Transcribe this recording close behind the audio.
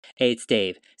Hey, it's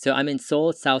Dave. So I'm in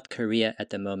Seoul, South Korea at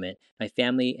the moment. My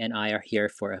family and I are here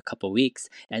for a couple weeks,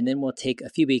 and then we'll take a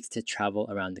few weeks to travel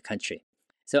around the country.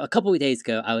 So a couple of days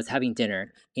ago, I was having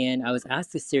dinner and I was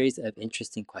asked a series of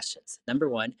interesting questions. Number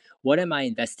one, what am I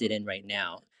invested in right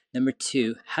now? Number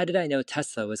two, how did I know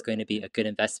Tesla was going to be a good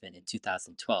investment in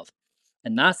 2012?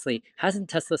 And lastly, hasn't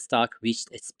Tesla stock reached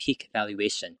its peak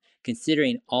valuation,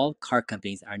 considering all car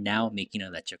companies are now making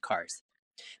electric cars?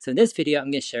 So in this video, I'm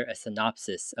going to share a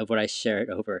synopsis of what I shared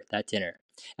over that dinner.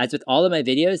 As with all of my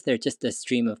videos, they're just a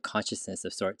stream of consciousness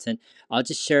of sorts, and I'll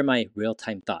just share my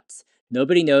real-time thoughts.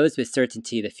 Nobody knows with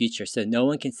certainty the future, so no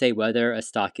one can say whether a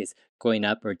stock is going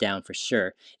up or down for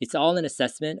sure. It's all an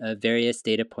assessment of various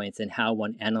data points and how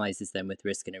one analyzes them with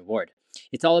risk and reward.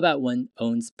 It's all about one's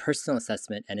own personal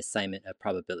assessment and assignment of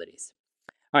probabilities.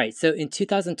 All right, so in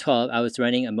 2012, I was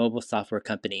running a mobile software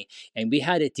company, and we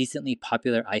had a decently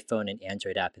popular iPhone and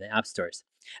Android app in the app stores.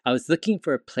 I was looking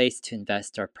for a place to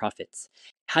invest our profits.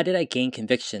 How did I gain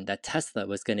conviction that Tesla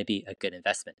was going to be a good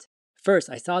investment? First,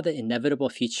 I saw the inevitable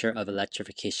future of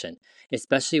electrification,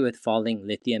 especially with falling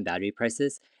lithium battery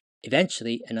prices.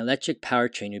 Eventually, an electric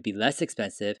powertrain would be less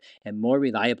expensive and more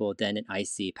reliable than an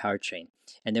IC powertrain,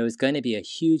 and there was going to be a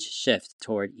huge shift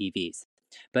toward EVs.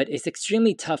 But it's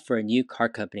extremely tough for a new car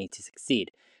company to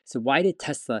succeed. So, why did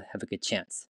Tesla have a good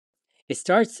chance? It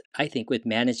starts, I think, with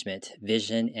management,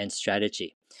 vision, and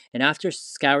strategy. And after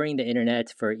scouring the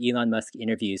internet for Elon Musk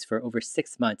interviews for over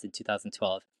 6 months in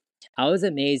 2012, I was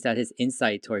amazed at his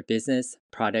insight toward business,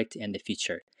 product, and the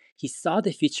future. He saw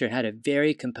the future and had a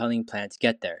very compelling plan to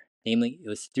get there. Namely, it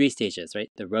was three stages,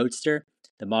 right? The Roadster,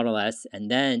 the Model S, and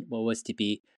then what was to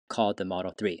be called the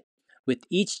Model 3. With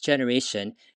each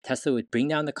generation, Tesla would bring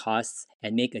down the costs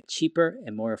and make a cheaper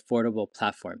and more affordable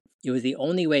platform. It was the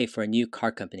only way for a new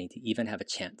car company to even have a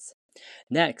chance.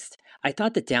 Next, I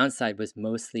thought the downside was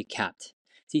mostly capped.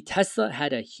 See, Tesla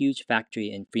had a huge factory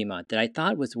in Fremont that I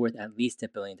thought was worth at least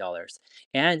 $1 billion,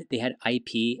 and they had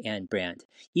IP and brand.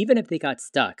 Even if they got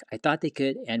stuck, I thought they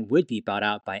could and would be bought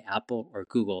out by Apple or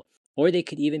Google, or they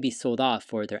could even be sold off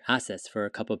for their assets for a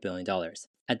couple $1 billion.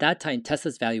 At that time,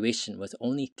 Tesla's valuation was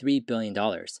only $3 billion.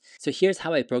 So here's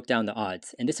how I broke down the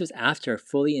odds. And this was after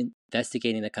fully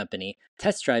investigating the company,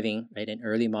 test driving an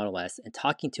early Model S, and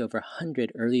talking to over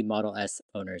 100 early Model S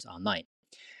owners online.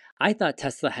 I thought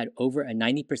Tesla had over a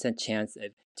 90% chance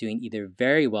of doing either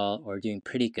very well or doing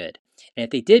pretty good. And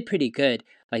if they did pretty good,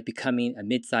 like becoming a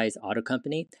mid-sized auto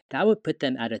company, that would put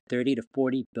them at a $30 to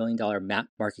 $40 billion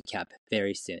market cap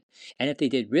very soon. And if they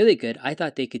did really good, I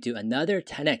thought they could do another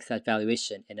 10x that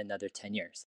valuation in another 10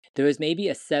 years. There was maybe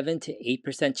a 7 to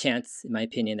 8% chance, in my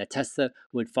opinion, that Tesla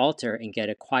would falter and get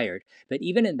acquired. But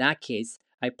even in that case,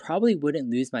 I probably wouldn't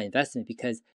lose my investment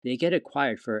because they get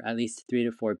acquired for at least $3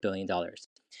 to $4 billion.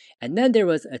 And then there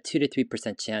was a 2 to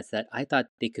 3% chance that I thought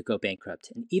they could go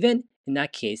bankrupt. And even in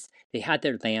that case, they had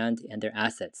their land and their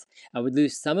assets. I would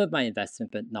lose some of my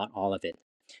investment, but not all of it.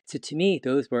 So to me,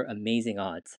 those were amazing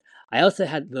odds. I also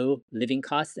had low living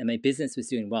costs and my business was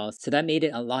doing well, so that made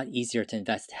it a lot easier to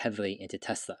invest heavily into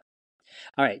Tesla.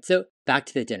 All right, so back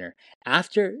to the dinner.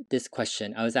 After this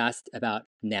question, I was asked about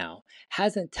now.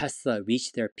 Hasn't Tesla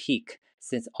reached their peak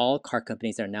since all car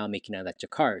companies are now making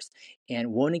electric cars?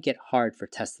 And won't it get hard for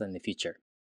Tesla in the future?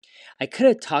 I could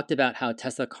have talked about how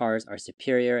Tesla cars are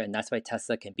superior and that's why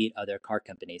Tesla can beat other car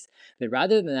companies. But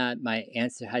rather than that, my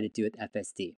answer had to do with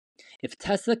FSD. If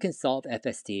Tesla can solve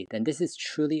FSD, then this is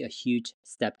truly a huge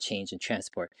step change in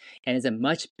transport and is a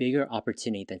much bigger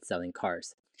opportunity than selling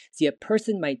cars. See, a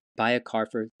person might buy a car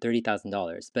for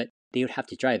 $30,000, but they would have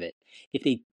to drive it. If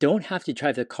they don't have to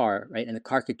drive the car, right, and the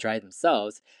car could drive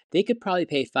themselves, they could probably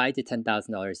pay $5,000 to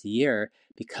 $10,000 a year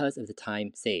because of the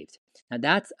time saved. Now,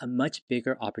 that's a much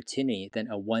bigger opportunity than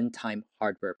a one time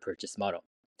hardware purchase model.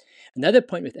 Another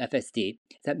point with FSD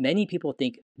is that many people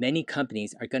think many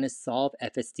companies are going to solve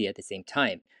FSD at the same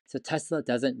time, so Tesla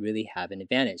doesn't really have an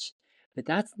advantage. But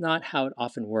that's not how it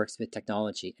often works with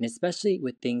technology, and especially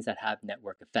with things that have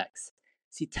network effects.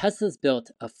 See, Tesla's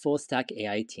built a full stack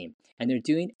AI team, and they're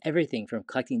doing everything from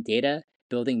collecting data,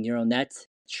 building neural nets,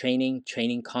 training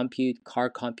compute, car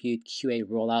compute, QA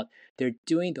rollout. They're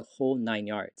doing the whole 9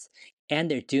 yards.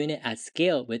 And they're doing it at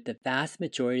scale with the vast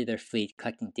majority of their fleet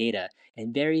collecting data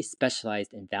and very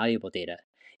specialized and valuable data.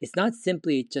 It's not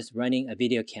simply just running a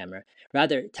video camera.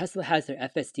 Rather, Tesla has their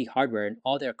FSD hardware in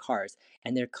all their cars,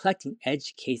 and they're collecting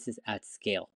edge cases at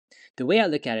scale. The way I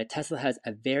look at it, Tesla has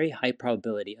a very high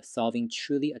probability of solving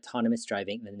truly autonomous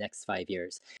driving in the next 5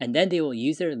 years. And then they will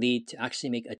use their lead to actually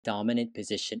make a dominant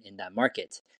position in that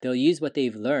market. They'll use what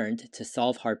they've learned to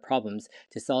solve hard problems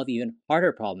to solve even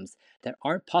harder problems that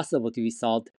aren't possible to be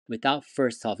solved without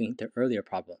first solving the earlier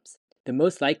problems. The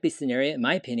most likely scenario, in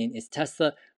my opinion, is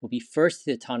Tesla will be first to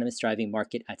the autonomous driving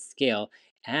market at scale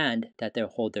and that they'll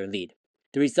hold their lead.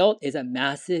 The result is a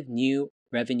massive new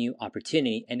revenue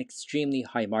opportunity and extremely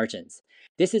high margins.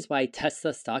 This is why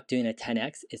Tesla stock doing a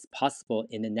 10x is possible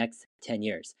in the next 10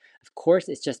 years. Of course,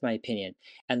 it's just my opinion,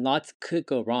 and lots could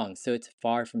go wrong, so it's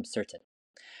far from certain.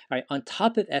 All right, on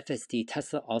top of FSD,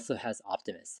 Tesla also has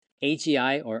Optimus.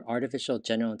 AGI, or Artificial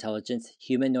General Intelligence,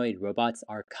 humanoid robots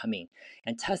are coming,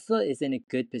 and Tesla is in a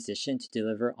good position to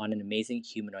deliver on an amazing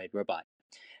humanoid robot.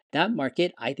 That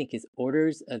market, I think, is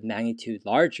orders of magnitude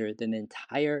larger than the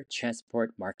entire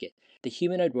transport market. The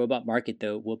humanoid robot market,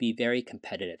 though, will be very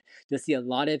competitive. You'll see a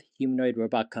lot of humanoid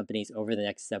robot companies over the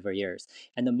next several years.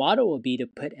 And the model will be to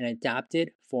put an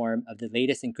adapted form of the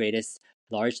latest and greatest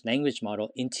large language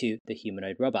model into the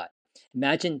humanoid robot.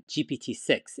 Imagine GPT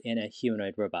 6 in a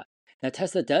humanoid robot. Now,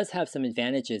 Tesla does have some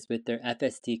advantages with their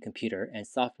FSD computer and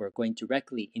software going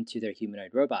directly into their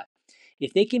humanoid robot.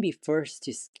 If they can be first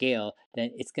to scale,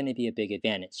 then it's going to be a big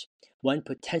advantage. One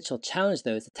potential challenge,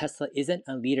 though, is that Tesla isn't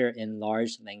a leader in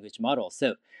large language models,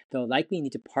 so they'll likely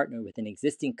need to partner with an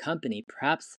existing company,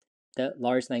 perhaps the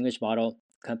large language model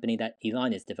company that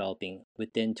Elon is developing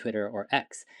within Twitter or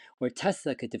X, or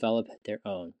Tesla could develop their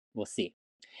own. We'll see.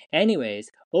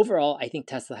 Anyways, overall, I think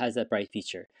Tesla has a bright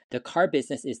future. The car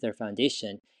business is their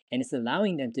foundation, and it's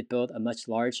allowing them to build a much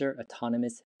larger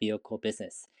autonomous vehicle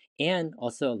business and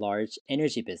also a large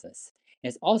energy business. And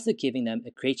it's also giving them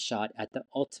a great shot at the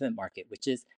ultimate market, which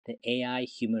is the AI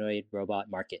humanoid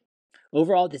robot market.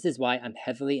 Overall, this is why I'm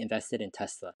heavily invested in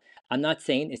Tesla. I'm not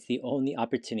saying it's the only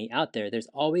opportunity out there. There's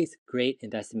always great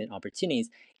investment opportunities,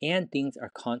 and things are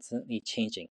constantly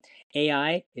changing.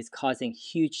 AI is causing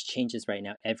huge changes right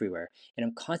now everywhere, and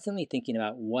I'm constantly thinking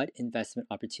about what investment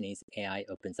opportunities AI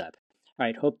opens up. All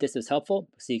right, hope this was helpful.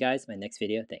 See you guys in my next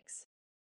video. Thanks.